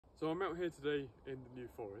So I'm out here today in the New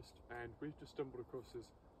Forest and we've just stumbled across this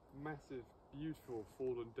massive, beautiful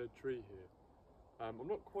fallen dead tree here. I'm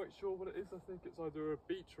not quite sure what it is. I think it's either a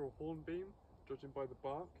beech or a hornbeam, judging by the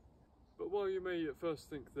bark. But while you may at first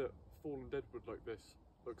think that fallen deadwood like this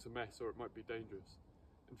looks a mess or it might be dangerous,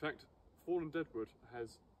 in fact, fallen deadwood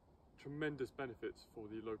has tremendous benefits for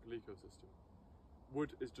the local ecosystem.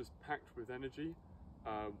 Wood is just packed with energy,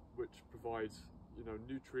 which provides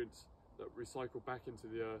nutrients that recycle back into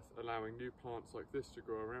the earth, allowing new plants like this to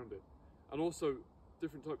grow around it. And also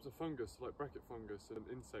different types of fungus like bracket fungus and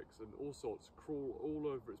insects and all sorts crawl all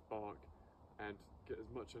over its bark and get as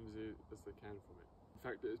much energy as they can from it. In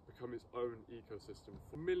fact, it has become its own ecosystem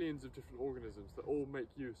for millions of different organisms that all make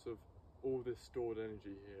use of all this stored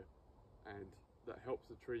energy here, and that helps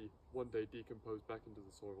the tree one day decompose back into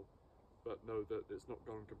the soil. But know that it's not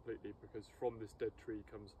gone completely, because from this dead tree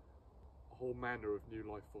comes a whole manner of new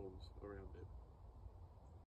life forms around it.